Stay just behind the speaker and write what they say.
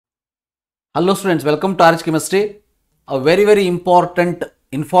Hello students, welcome to RH Chemistry. A very important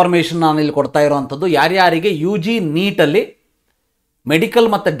information ನಾನು ಇಲ್ಲಿ ಕೊಡ್ತಾ ಇರುವಂತದ್ದು ಯಾರ್ಯಾರಿಗೆ ಯುಜಿ ನೀಟ್ ಅಲ್ಲಿ ಮೆಡಿಕಲ್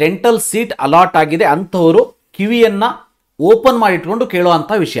ಮತ್ತೆ ಡೆಂಟಲ್ ಸೀಟ್ ಅಲಾಟ್ ಆಗಿದೆ ಅಂತವರು ಕಿವಿಯನ್ನ ಓಪನ್ ಮಾಡಿ ಇಟ್ಕೊಂಡು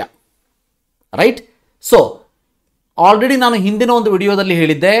ಕೇಳುವಂತ ವಿಷಯ. ರೈಟ್? ಸೊ ಆಲ್ರೆಡಿ ನಾನು ಹಿಂದಿನ ಒಂದು ವಿಡಿಯೋದಲ್ಲಿ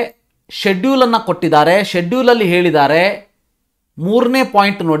ಹೇಳಿದ್ದೆ, ಶೆಡ್ಯೂಲ್ ಅನ್ನು ಕೊಟ್ಟಿದ್ದಾರೆ. ಶೆಡ್ಯೂಲ್ ಅಲ್ಲಿ ಹೇಳಿದ್ದಾರೆ ಮೂರನೇ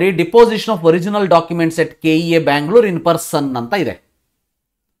ಪಾಯಿಂಟ್ ನೋಡಿ, deposition of original documents at KEA Bangalore in person ಅಂತ ಇದೆ,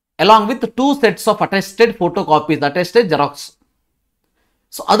 along with 2 sets of attested photocopies, attested xerox.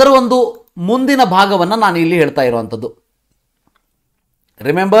 So ಅದರ ಒಂದು ಮುಂದಿನ ಭಾಗವನ್ನು ನಾನು ಇಲ್ಲಿ ಹೇಳ್ತಾ ಇರುವಂತದ್ದು.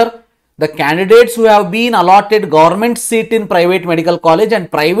 Remember, the candidates who have been allotted government seat in private medical college and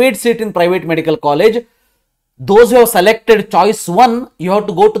private seat in private medical college, those who have selected choice 1, you have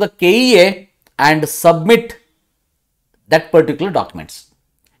to go to the KEA and submit that particular documents.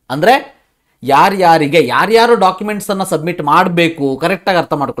 ಅಂದ್ರೆ ಯಾರ್ಯಾರು documents ಅನ್ನ submit ಮಾಡಬೇಕು, correct ಆಗಿ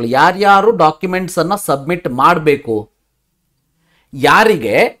ಅರ್ಥ ಮಾಡ್ಕೊಳ್ಳಿ. ಯಾರ್ಯಾರು documents ಅನ್ನ submit ಮಾಡಬೇಕು,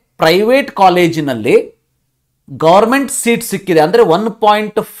 ಯಾರಿಗೆ ಪ್ರೈವೇಟ್ ಕಾಲೇಜಿನಲ್ಲಿ ಗವರ್ಮೆಂಟ್ ಸೀಟ್ ಸಿಕ್ಕಿದೆ ಅಂದ್ರೆ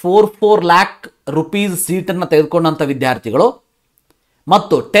 1.44 lakh rupees ಸೀಟ್ ಅನ್ನ ತೆಗೆದುಕೊಂಡಂತ ವಿದ್ಯಾರ್ಥಿಗಳು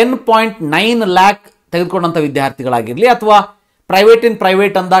ಮತ್ತು 10.9 lakh ತೆಗೆದುಕೊಂಡಂತ ವಿದ್ಯಾರ್ಥಿಗಳಾಗಿರ್ಲಿ, ಅಥವಾ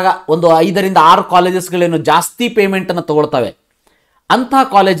ಪ್ರೈವೇಟ್ ಅಂದಾಗ ಒಂದು 5 ರಿಂದ 6 ಕಾಲೇಜಸ್ಗಳೇನು ಜಾಸ್ತಿ ಪೇಮೆಂಟ್ ಅನ್ನು ತಗೊಳ್ತವೆ ಅಂತಹ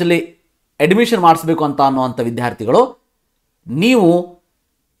ಕಾಲೇಜಲ್ಲಿ ಅಡ್ಮಿಷನ್ ಮಾಡಿಸಬೇಕು ಅಂತ ಅನ್ನುವಂಥ ವಿದ್ಯಾರ್ಥಿಗಳು, ನೀವು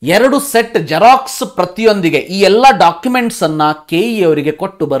 2 ಸೆಟ್ ಜೆರಾಕ್ಸ್ ಪ್ರತಿಯೊಂದಿಗೆ ಈ ಎಲ್ಲ ಡಾಕ್ಯುಮೆಂಟ್ಸ್ ಅನ್ನ KEA ಅವರಿಗೆ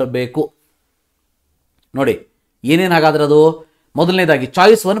ಕೊಟ್ಟು ಬರಬೇಕು. ನೋಡಿ ಏನೇನು ಹಾಗಾದ್ರೆ ಅದು. ಮೊದಲನೇದಾಗಿ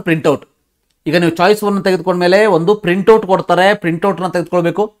ಚಾಯ್ಸ್ 1 ಪ್ರಿಂಟ್ಔಟ್. ಈಗ ನೀವು ಚಾಯ್ಸ್ 1 ತೆಗೆದುಕೊಂಡ್ಮೇಲೆ ಒಂದು ಪ್ರಿಂಟ್ಔಟ್ ಕೊಡ್ತಾರೆ, ಪ್ರಿಂಟ್ಔಟ್ನ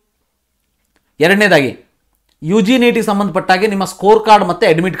ತೆಗೆದುಕೊಳ್ಬೇಕು. ಎರಡನೇದಾಗಿ ಯುಜಿ ನೀಟಿಗೆ ಸಂಬಂಧಪಟ್ಟಾಗೆ ನಿಮ್ಮ ಸ್ಕೋರ್ ಕಾರ್ಡ್ ಮತ್ತೆ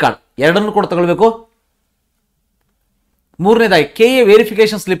ಅಡ್ಮಿಟ್ ಕಾರ್ಡ್ ಎರಡನ್ನು ಕೂಡ ತಗೊಳ್ಬೇಕು. ಮೂರನೇದಾಗಿ KEA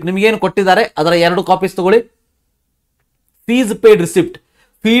ವೆರಿಫಿಕೇಶನ್ ಸ್ಲಿಪ್ ನಿಮಗೇನು ಕೊಟ್ಟಿದ್ದಾರೆ ಅದರ 2 ಕಾಪೀಸ್ ತಗೊಳ್ಳಿ. Fees paid receipt.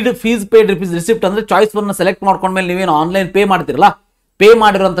 Fees paid receipt ಅಂದ್ರೆ ಚಾಯ್ಸ್ 1 ಸೆಲೆಕ್ಟ್ ಮಾಡ್ಕೊಂಡ್ಮೇಲೆ ನೀವೇನು ಆನ್ಲೈನ್ ಪೇ ಮಾಡ್ತಿರಲ್ಲ, ಪೇ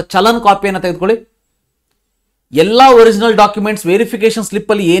ಮಾಡಿರುವಂತ ಚಲನ್ ಕಾಪಿಯನ್ನು ತೆಗೆದುಕೊಳ್ಳಿ. ಎಲ್ಲಾ ಒರಿಜಿನಲ್ ಡಾಕ್ಯುಮೆಂಟ್ಸ್ ವೆರಿಫಿಕೇಶನ್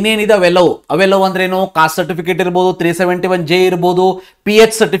ಸ್ಲಿಪ್ ಅಲ್ಲಿ ಏನೇನಿದೆ ಅವೆಲ್ಲವೂ ಅಂದ್ರೆ ಏನು, ಕಾಸ್ಟ್ ಸರ್ಟಿಫಿಕೇಟ್ ಇರ್ಬೋದು, 371J ಇರ್ಬೋದು,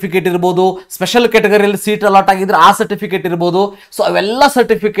 PH ಸರ್ಟಿಫಿಕೇಟ್ ಇರ್ಬೋದು, ಸ್ಪೆಷಲ್ ಕ್ಯಾಟಗರಿಯಲ್ಲಿ ಸೀಟ್ ಅಲಾಟ್ ಆಗಿದ್ರೆ ಆ ಸರ್ಟಿಫಿಕೇಟ್ ಇರ್ಬೋದು. ಸೊ ಅವೆಲ್ಲ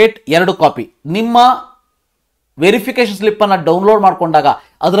ಸರ್ಟಿಫಿಕೇಟ್ 2 ಕಾಪಿ. ನಿಮ್ಮ ವೆರಿಫಿಕೇಶನ್ ಸ್ಲಿಪ್ ಅನ್ನ ಡೌನ್ಲೋಡ್ ಮಾಡ್ಕೊಂಡಾಗ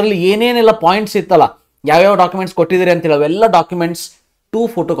ಅದರಲ್ಲಿ ಏನೇನೆಲ್ಲ ಪಾಯಿಂಟ್ಸ್ ಇತ್ತಲ್ಲ, ಯಾವ್ಯಾವ ಡಾಕ್ಯುಮೆಂಟ್ಸ್ ಕೊಟ್ಟಿದ್ದೀರಿ ಅಂತೇಳಿ ಅವೆಲ್ಲ ಡಾಕ್ಯುಮೆಂಟ್ಸ್ 2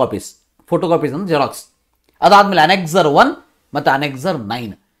 ಫೋಟೋಕಾಪೀಸ್ ಅಂದ್ರೆ ಜೆರಾಕ್ಸ್. ಅದಾದ್ಮೇಲೆ ಅನೆಕ್ಸರ್ 1 ಮತ್ತೆ ಅನೆಕ್ಸರ್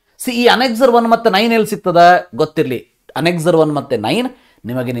 9. ಈ ಅನೆಕ್ಸರ್ 1 ಮತ್ತೆ 9 ಎಲ್ಲಿ ಸಿಗ್ತದೆ ಗೊತ್ತಿರಲಿ. ಅನೆಕ್ಸರ್ 1 ಮತ್ತೆ 9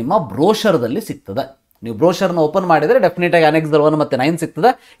 ನಿಮಗೆ ನಿಮ್ಮ ಬ್ರೋಷರ್ದಲ್ಲಿ ಸಿಗ್ತದೆ. ನೀವು ಬ್ರೋಷರ್ನ ಓಪನ್ ಮಾಡಿದರೆ ಡೆಫಿನೆಟ್ ಆಗಿ ಅನೆಕ್ಸರ್ 1 ಮತ್ತೆ 9 ಸಿಗ್ತದೆ.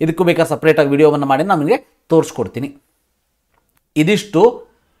 ಇದಕ್ಕೂ ಬೇಕಾದ್ರೆ ಸಪ್ರೇಟ್ ಆಗಿ ವಿಡಿಯೋವನ್ನು ಮಾಡಿ ನಾನು ನಿಮಗೆ ತೋರಿಸ್ಕೊಡ್ತೀನಿ. ಇದಿಷ್ಟು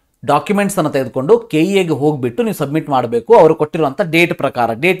ಡಾಕ್ಯುಮೆಂಟ್ಸ್ ಅನ್ನು ತೆಗೆದುಕೊಂಡು KEAಗೆ ಹೋಗ್ಬಿಟ್ಟು ನೀವು ಸಬ್ಮಿಟ್ ಮಾಡಬೇಕು. ಅವರು ಕೊಟ್ಟಿರುವಂಥ ಡೇಟ್ ಪ್ರಕಾರ.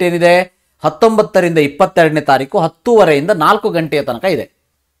 ಡೇಟ್ ಏನಿದೆ 19 ರಿಂದ 22ನೇ ತಾರೀಕು 10:30 4 ಗಂಟೆಯ ತನಕ ಇದೆ.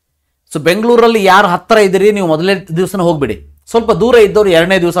 ಸೊ ಬೆಂಗಳೂರಲ್ಲಿ ಯಾರು ಹತ್ತಿರ ಇದ್ದೀರಿ ನೀವು ಮೊದಲನೇ ದಿವಸನ ಹೋಗ್ಬಿಡಿ, ಸ್ವಲ್ಪ ದೂರ ಇದ್ದವರು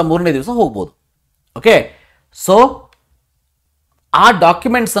 2ನೇ ದಿವಸ 3ನೇ ದಿವಸ ಹೋಗ್ಬೋದು. ಓಕೆ, ಸೊ ಆ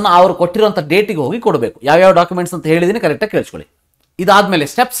ಡಾಕ್ಯುಮೆಂಟ್ಸ್ ಅನ್ನು ಅವರು ಕೊಟ್ಟಿರುವಂಥ ಡೇಟಿಗೆ ಹೋಗಿ ಕೊಡಬೇಕು. ಯಾವ್ಯಾವ ಡಾಕ್ಯುಮೆಂಟ್ಸ್ ಅಂತ ಹೇಳಿದೀನಿ, ಕರೆಕ್ಟಾಗಿ ಕೇಳಿಸ್ಕೊಳ್ಳಿ. ಇದಾದ್ಮೇಲೆ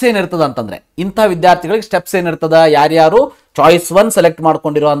ಸ್ಟೆಪ್ಸ್ ಏನಿರ್ತದ ಅಂತಂದ್ರೆ, ಇಂಥ ವಿದ್ಯಾರ್ಥಿಗಳಿಗೆ ಸ್ಟೆಪ್ಸ್ ಏನಿರ್ತದ, ಯಾರ್ಯಾರು choice 1 select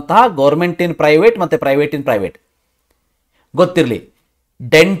ಮಾಡ್ಕೊಂಡಿರುವಂತಹ government in private ಮತ್ತೆ ಪ್ರೈವೇಟ್ ಇನ್ ಪ್ರೈವೇಟ್ ಗೊತ್ತಿರಲಿ.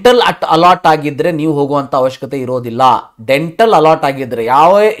 ಡೆಂಟಲ್ ಅಲಾಟ್ ಆಗಿದ್ರೆ ನೀವು ಹೋಗುವಂತ ಅವಶ್ಯಕತೆ ಇರೋದಿಲ್ಲ. ಡೆಂಟಲ್ ಅಲಾಟ್ ಆಗಿದ್ರೆ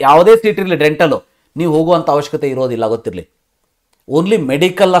ಯಾವುದೇ ಸೀಟ್ ಇರಲಿ ಡೆಂಟಲ್ ನೀವು ಹೋಗುವಂತ ಅವಶ್ಯಕತೆ ಇರೋದಿಲ್ಲ, ಗೊತ್ತಿರಲಿ. ಓನ್ಲಿ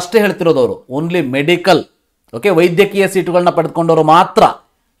ಮೆಡಿಕಲ್ ಅಷ್ಟೇ ಹೇಳ್ತಿರೋದು ಅವರು, ಓನ್ಲಿ ಮೆಡಿಕಲ್. ಓಕೆ, ವೈದ್ಯಕೀಯ ಸೀಟುಗಳನ್ನ ಪಡೆದುಕೊಂಡವರು ಮಾತ್ರ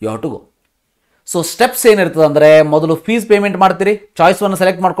you have to go. So steps ಏನಿರ್ತದೆ ಅಂದರೆ, ಮೊದಲು ಫೀಸ್ ಪೇಮೆಂಟ್ ಮಾಡ್ತೀರಿ. ಚಾಯ್ಸ್ 1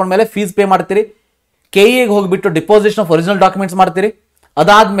 ಸೆಲೆಕ್ಟ್ ಮಾಡ್ಕೊಂಡ್ಮೇಲೆ ಫೀಸ್ ಪೇ ಮಾಡ್ತೀರಿ. KEAಗೆ ಹೋಗಿಬಿಟ್ಟು ಡಿಪಾಸಿಷನ್ ಆಫ್ ಒರಿಜಿನಲ್ ಡಾಕ್ಯುಮೆಂಟ್ಸ್ ಮಾಡ್ತೀರಿ.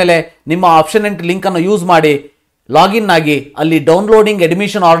 ಅದಾದ್ಮೇಲೆ ನಿಮ್ಮ ಆಪ್ಷನ್ ಎಂಟ್ರಿ ಲಿಂಕ್ ಅನ್ನು ಯೂಸ್ ಮಾಡಿ ಲಾಗಿನ್ ಆಗಿ ಅಲ್ಲಿ ಡೌನ್ಲೋಡಿಂಗ್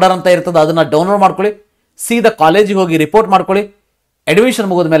ಅಡ್ಮಿಷನ್ ಆರ್ಡರ್ ಅಂತ ಇರ್ತದೆ, ಅದನ್ನ ಡೌನ್ಲೋಡ್ ಮಾಡ್ಕೊಳ್ಳಿ. ಸೀದಾ ಕಾಲೇಜಿಗೆ ಹೋಗಿ ರಿಪೋರ್ಟ್ ಮಾಡ್ಕೊಳ್ಳಿ. ಅಡ್ಮಿಷನ್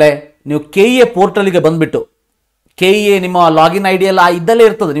ಮುಗಿದ ಮೇಲೆ ನೀವು KEA ಪೋರ್ಟಲ್ಗೆ ಬಂದ್ಬಿಟ್ಟು, KEA ನಿಮ್ಮ ಲಾಗಿನ್ ಐಡಿ ಎಲ್ಲ ಇದ್ದಲ್ಲೇ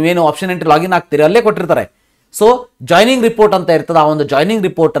ಇರ್ತದೆ. ನೀವೇನು ಆಪ್ಷನ್ ಎಂಟ್ರಿ ಲಾಗಿನ್ ಆಗ್ತೀರಿ ಅಲ್ಲೇ ಕೊಟ್ಟಿರ್ತಾರೆ. ಸೊ ಜಾಯ್ನಿಂಗ್ ರಿಪೋರ್ಟ್ ಅಂತ ಇರ್ತದೆ, ಆ ಒಂದು ಜಾಯ್ನಿಂಗ್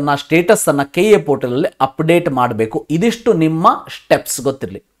ರಿಪೋರ್ಟ್ ಅನ್ನ ಸ್ಟೇಟಸ್ ಅನ್ನ KEA ಪೋರ್ಟಲ್ ಅಲ್ಲಿ ಅಪ್ಡೇಟ್ ಮಾಡಬೇಕು. ಇದಿಷ್ಟು ನಿಮ್ಮ ಸ್ಟೆಪ್ಸ್,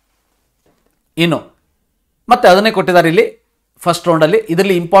 ಗೊತ್ತಿರಲಿ. ಇನ್ನು ಮತ್ತೆ ಅದನ್ನೇ ಕೊಟ್ಟಿದ್ದಾರೆ ಇಲ್ಲಿ ಫಸ್ಟ್ ರೌಂಡ್ ಅಲ್ಲಿ.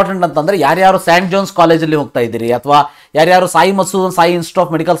 ಇದರಲ್ಲಿ ಇಂಪಾರ್ಟೆಂಟ್ ಅಂತಂದ್ರೆ, ಯಾರ್ಯಾರು ಸ್ಯಾಂಟ್ ಜೋನ್ಸ್ ಕಾಲೇಜಲ್ಲಿ ಹೋಗ್ತಾ ಇದ್ದೀರಿ ಅಥವಾ ಯಾರ್ಯಾರು Sai ಮಸೂದನ್ Sai institute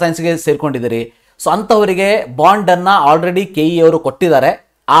of medical ಸೈನ್ಸ್ಗೆ ಸೇರ್ಕೊಂಡಿದ್ದೀರಿ, so ಅಂಥವರಿಗೆ ಬಾಂಡ್ ಅನ್ನ ಆಲ್ರೆಡಿ KEA ಅವರು ಕೊಟ್ಟಿದ್ದಾರೆ.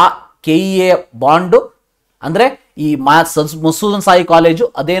 ಆ KEA ಬಾಂಡ್ ಅಂದ್ರೆ ಈ ಮಸೂದನ್ ಸಾಯಿ ಕಾಲೇಜು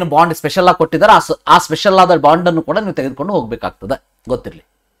ಅದೇನು ಬಾಂಡ್ ಸ್ಪೆಷಲ್ ಆಗಿ ಕೊಟ್ಟಿದ್ದಾರೆ, ಆ ಸ್ಪೆಷಲ್ ಆದ ಬಾಂಡ್ ಅನ್ನು ಕೂಡ ನೀವು ತೆಗೆದುಕೊಂಡು ಹೋಗ್ಬೇಕಾಗ್ತದೆ, ಗೊತ್ತಿರಲಿ.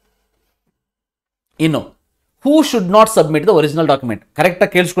 ಇನ್ನು who should not submit the original document.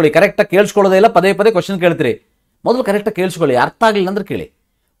 ಕರೆಕ್ಟಾಗಿ ಕೇಳಿಸ್ಕೊಳ್ಳಿ. ಕರೆಕ್ಟಾಗಿ ಕೇಳಿಸ್ಕೊಳ್ಳೋದೇ ಇಲ್ಲ, ಪದೇ ಕ್ವಶನ್ ಕೇಳ್ತೀರಿ. ಮೊದಲು ಕರೆಕ್ಟಾಗಿ ಕೇಳಿಸ್ಕೊಳ್ಳಿ, ಅರ್ಥ ಆಗಲಿಲ್ಲ ಅಂದ್ರೆ ಕೇಳಿ.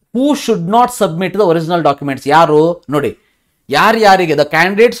 Who should not submit the original documents ಯಾರು ನೋಡಿ, ಯಾರ್ಯಾರಿಗೆ the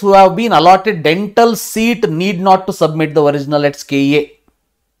candidates who have been allotted dental seat need not to submit the original ಎಟ್ಸ್ KEA.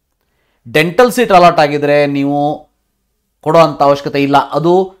 Dental seat allot ಆಗಿದ್ರೆ ನೀವು ಕೊಡುವಂಥ ಅವಶ್ಯಕತೆ ಇಲ್ಲ.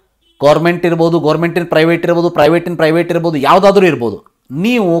 ಅದು ಗೌರ್ಮೆಂಟ್ ಇರ್ಬೋದು, ಗೌರ್ಮೆಂಟ್ ಇನ್ ಪ್ರೈವೇಟ್ ಇರ್ಬೋದು, ಪ್ರೈವೇಟ್ ಇನ್ ಪ್ರೈವೇಟ್ ಇರ್ಬೋದು, ಯಾವುದಾದ್ರೂ ಇರ್ಬೋದು.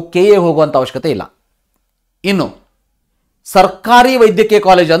 ನೀವು KA ಹೋಗುವಂಥ ಅವಶ್ಯಕತೆ ಇಲ್ಲ. ಇನ್ನು ಸರ್ಕಾರಿ ವೈದ್ಯಕೀಯ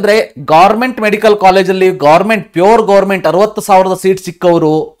ಕಾಲೇಜ್ ಅಂದರೆ ಗೌರ್ಮೆಂಟ್ ಮೆಡಿಕಲ್ ಕಾಲೇಜಲ್ಲಿ ಪ್ಯೂರ್ ಗೌರ್ಮೆಂಟ್ 60,000 ಸೀಟ್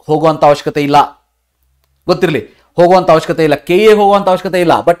ಸಿಕ್ಕವರು ಹೋಗುವಂಥ ಅವಶ್ಯಕತೆ ಇಲ್ಲ. ಗೊತ್ತಿರಲಿ, ಹೋಗುವಂಥ ಅವಶ್ಯಕತೆ ಇಲ್ಲ. KA ಹೋಗುವಂಥ ಅವಶ್ಯಕತೆ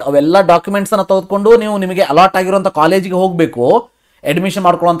ಇಲ್ಲ. ಬಟ್ ಅವೆಲ್ಲ ಡಾಕ್ಯುಮೆಂಟ್ಸ್ ಅನ್ನು ತೆಗೆದುಕೊಂಡು ನೀವು ನಿಮಗೆ ಅಲಾಟ್ ಆಗಿರುವಂಥ ಕಾಲೇಜಿಗೆ ಹೋಗಬೇಕು. ಅಡ್ಮಿಷನ್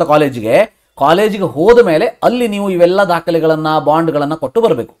ಮಾಡ್ಕೊಳ್ಳುವಂಥ ಕಾಲೇಜಿಗೆ ಹೋದ ಮೇಲೆ ಅಲ್ಲಿ ನೀವು ಇವೆಲ್ಲ ದಾಖಲೆಗಳನ್ನು, ಬಾಂಡ್ಗಳನ್ನು ಕೊಟ್ಟು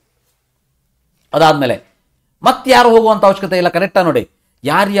ಬರಬೇಕು. ಅದಾದಮೇಲೆ ಮತ್ತಾರು ಹೋಗುವಂಥ ಅವಶ್ಯಕತೆ ಇಲ್ಲ. ಕರೆಕ್ಟಾ ನೋಡಿ,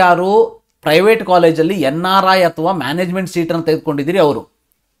 ಯಾರ್ಯಾರು ಪ್ರೈವೇಟ್ ಕಾಲೇಜಲ್ಲಿ NRI ಅಥವಾ ಮ್ಯಾನೇಜ್ಮೆಂಟ್ ಸೀಟನ್ನು ತೆಗೆದುಕೊಂಡಿದ್ದೀರಿ ಅವರು.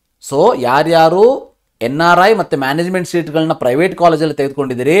 ಸೊ ಯಾರ್ಯಾರು NRI ಮತ್ತು ಮ್ಯಾನೇಜ್ಮೆಂಟ್ ಸೀಟ್ಗಳನ್ನ ಪ್ರೈವೇಟ್ ಕಾಲೇಜಲ್ಲಿ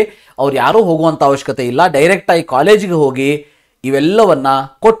ತೆಗೆದುಕೊಂಡಿದ್ದೀರಿ ಅವ್ರು ಯಾರೂ ಹೋಗುವಂಥ ಅವಶ್ಯಕತೆ ಇಲ್ಲ. ಡೈರೆಕ್ಟಾಗಿ ಕಾಲೇಜಿಗೆ ಹೋಗಿ ಇವೆಲ್ಲವನ್ನು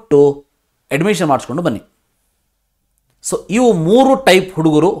ಕೊಟ್ಟು ಅಡ್ಮಿಷನ್ ಮಾಡಿಸ್ಕೊಂಡು ಬನ್ನಿ. ಸೊ ಇವು 3 ಟೈಪ್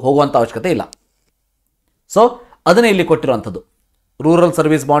ಹುಡುಗರು ಹೋಗುವಂಥ ಅವಶ್ಯಕತೆ ಇಲ್ಲ. ಸೊ ಅದನ್ನೇ ಇಲ್ಲಿ ಕೊಟ್ಟಿರುವಂಥದ್ದು. ರೂರಲ್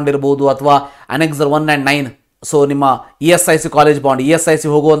ಸರ್ವಿಸ್ ಬಾಂಡ್ ಇರ್ಬೋದು ಅಥವಾ ಅನೆಕ್ಸರ್ 1 and 9. ಸೊ ನಿಮ್ಮ ESIC college bond, ESIC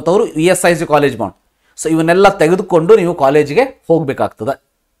ಹೋಗುವಂಥವ್ರು ESIC college bond. So ಇವನ್ನೆಲ್ಲ ತೆಗೆದುಕೊಂಡು ನೀವು ಕಾಲೇಜಿಗೆ ಹೋಗಬೇಕಾಗ್ತದೆ.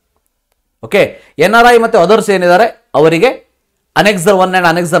 ಓಕೆ, NRI ಮತ್ತು ಅದರ್ಸ್ ಏನಿದ್ದಾರೆ ಅವರಿಗೆ ಅನೆಕ್ಸರ್ 1 and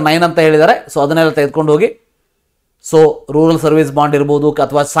ಅನೆಕ್ಸರ್ 9 ಅಂತ ಹೇಳಿದ್ದಾರೆ. ಸೊ ಅದನ್ನೆಲ್ಲ ತೆಗೆದುಕೊಂಡು ಹೋಗಿ. ಸೊ ರೂರಲ್ ಸರ್ವಿಸ್ ಬಾಂಡ್ ಇರ್ಬೋದು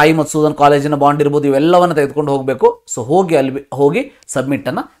ಅಥವಾ ಸಾಯಿ ಮಧುಸೂದನ್ ಕಾಲೇಜಿನ ಬಾಂಡ್ ಇರ್ಬೋದು, ಇವೆಲ್ಲವನ್ನು ತೆಗೆದುಕೊಂಡು ಹೋಗಬೇಕು. ಸೊ ಹೋಗಿ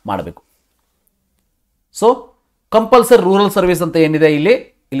ಸಬ್ಮಿಟನ್ನು ಮಾಡಬೇಕು. ಸೊ ಕಂಪಲ್ಸರಿ ರೂರಲ್ ಸರ್ವಿಸ್ ಅಂತ ಏನಿದೆ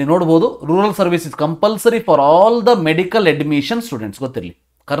ಇಲ್ಲಿ ನೋಡ್ಬೋದು. Rural service is compulsory for all the medical admission students. ಗೊತ್ತಿರಲಿ,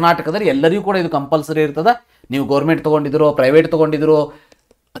 ಕರ್ನಾಟಕದಲ್ಲಿ ಎಲ್ಲರಿಗೂ ಕೂಡ ಇದು ಕಂಪಲ್ಸರಿ ಇರ್ತದೆ. ನೀವು ಗೌರ್ಮೆಂಟ್ ತೊಗೊಂಡಿದ್ದೀರೋ, ಪ್ರೈವೇಟ್ ತೊಗೊಂಡಿದ್ದೀರೋ,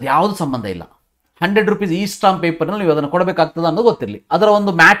 ಅದು ಯಾವುದು ಸಂಬಂಧ ಇಲ್ಲ. 100 ರೂಪೀಸ್ ಈ ಸ್ಟಾಂಪ್ ಪೇಪರ್ನಲ್ಲಿ ನೀವು ಅದನ್ನು ಕೊಡಬೇಕಾಗ್ತದೆ ಅನ್ನೋದು ಗೊತ್ತಿರಲಿ. ಅದರ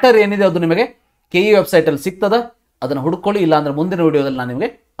ಒಂದು ಮ್ಯಾಟರ್ ಏನಿದೆ ಅದು ನಿಮಗೆ KE ವೆಬ್ಸೈಟಲ್ಲಿ ಸಿಗ್ತದೆ. ಅದನ್ನು ಹುಡ್ಕೊಳ್ಳಿ. ಇಲ್ಲ ಅಂದರೆ ಮುಂದಿನ ವಿಡಿಯೋದಲ್ಲಿ ನಾನು ನಿಮಗೆ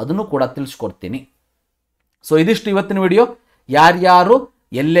ಅದನ್ನು ಕೂಡ ತಿಳಿಸ್ಕೊಡ್ತೀನಿ. ಸೊ ಇದಿಷ್ಟು ಇವತ್ತಿನ ವಿಡಿಯೋ. ಯಾರ್ಯಾರು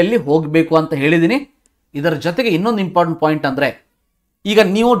ಎಲ್ಲೆಲ್ಲಿ ಹೋಗಬೇಕು ಅಂತ ಹೇಳಿದ್ದೀನಿ. ಇದರ ಜೊತೆಗೆ ಇನ್ನೊಂದು ಇಂಪಾರ್ಟೆಂಟ್ ಪಾಯಿಂಟ್ ಅಂದರೆ, ಈಗ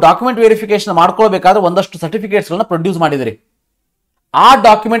ನೀವು ಡಾಕ್ಯುಮೆಂಟ್ ವೆರಿಫಿಕೇಶನ್ ಮಾಡ್ಕೊಳ್ಬೇಕಾದ್ರೆ ಒಂದಷ್ಟು ಸರ್ಟಿಫಿಕೇಟ್ಸ್ಗಳನ್ನ ಪ್ರೊಡ್ಯೂಸ್ ಮಾಡಿದಿರಿ. ಆ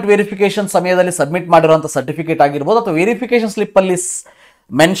ಡಾಕ್ಯುಮೆಂಟ್ ವೆರಿಫಿಕೇಶನ್ ಸಮಯದಲ್ಲಿ ಸಬ್ಮಿಟ್ ಮಾಡಿರುವಂಥ ಸರ್ಟಿಫಿಕೇಟ್ ಆಗಿರ್ಬೋದು ಅಥವಾ ವೆರಿಫಿಕೇಶನ್ ಸ್ಲಿಪ್ಪಲ್ಲಿ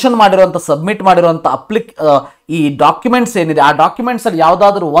ಮೆನ್ಷನ್ ಮಾಡಿರುವಂಥ, ಸಬ್ಮಿಟ್ ಮಾಡಿರುವಂಥ ಈ ಡಾಕ್ಯುಮೆಂಟ್ಸ್ ಏನಿದೆ, ಆ ಡಾಕ್ಯುಮೆಂಟ್ಸಲ್ಲಿ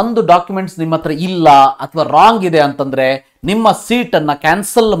ಯಾವುದಾದ್ರೂ ಒಂದು ಡಾಕ್ಯುಮೆಂಟ್ಸ್ ನಿಮ್ಮ ಹತ್ರ ಇಲ್ಲ ಅಥವಾ ರಾಂಗ್ ಇದೆ ಅಂತಂದರೆ ನಿಮ್ಮ ಸೀಟನ್ನು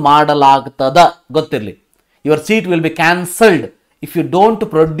ಕ್ಯಾನ್ಸಲ್ ಮಾಡಲಾಗ್ತದ. ಗೊತ್ತಿರಲಿ, your seat will be cancelled if you don't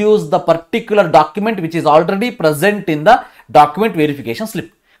produce the particular document which is already present in the document verification slip.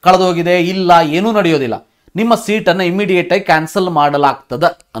 ಕಳೆದು ಹೋಗಿದೆ, ಇಲ್ಲ, ಏನೂ ನಡೆಯೋದಿಲ್ಲ. ನಿಮ್ಮ ಸೀಟನ್ನು ಇಮಿಡಿಯೇಟ್ ಆಗಿ ಕ್ಯಾನ್ಸಲ್ ಮಾಡಲಾಗ್ತದೆ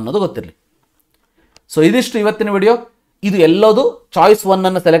ಅನ್ನೋದು ಗೊತ್ತಿರಲಿ. ಸೊ ಇದಿಷ್ಟು ಇವತ್ತಿನ ವಿಡಿಯೋ. ಇದು ಎಲ್ಲದು ಚಾಯ್ಸ್ 1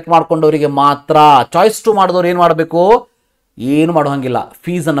 ಅನ್ನು ಸೆಲೆಕ್ಟ್ ಮಾಡ್ಕೊಂಡವರಿಗೆ ಮಾತ್ರ. ಚಾಯ್ಸ್ 2 ಮಾಡಿದವ್ರು ಏನು ಮಾಡಬೇಕು? ಏನು ಮಾಡೋ ಹಂಗಿಲ್ಲ,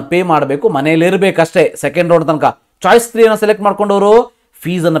 ಫೀಸನ್ನು ಪೇ ಮಾಡಬೇಕು, ಮನೆಯಲ್ಲಿ ಇರಬೇಕಷ್ಟೇ ಸೆಕೆಂಡ್ ರೌಂಡ್ ತನಕ. ಚಾಯ್ಸ್ 3 ಅನ್ನು ಸೆಲೆಕ್ಟ್ ಮಾಡ್ಕೊಂಡವರು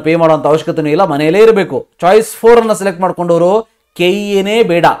ಫೀಸನ್ನು ಪೇ ಮಾಡುವಂಥ ಅವಶ್ಯಕತೆಯೂ ಇಲ್ಲ, ಮನೆಯಲ್ಲೇ ಇರಬೇಕು. ಚಾಯ್ಸ್ 4 ಅನ್ನು ಸೆಲೆಕ್ಟ್ ಮಾಡ್ಕೊಂಡವರು KEನೇ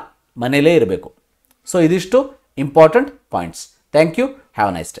ಬೇಡ, ಮನೆಯಲ್ಲೇ ಇರಬೇಕು. ಸೊ ಇದಿಷ್ಟು important points. Thank you. Have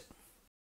a nice day.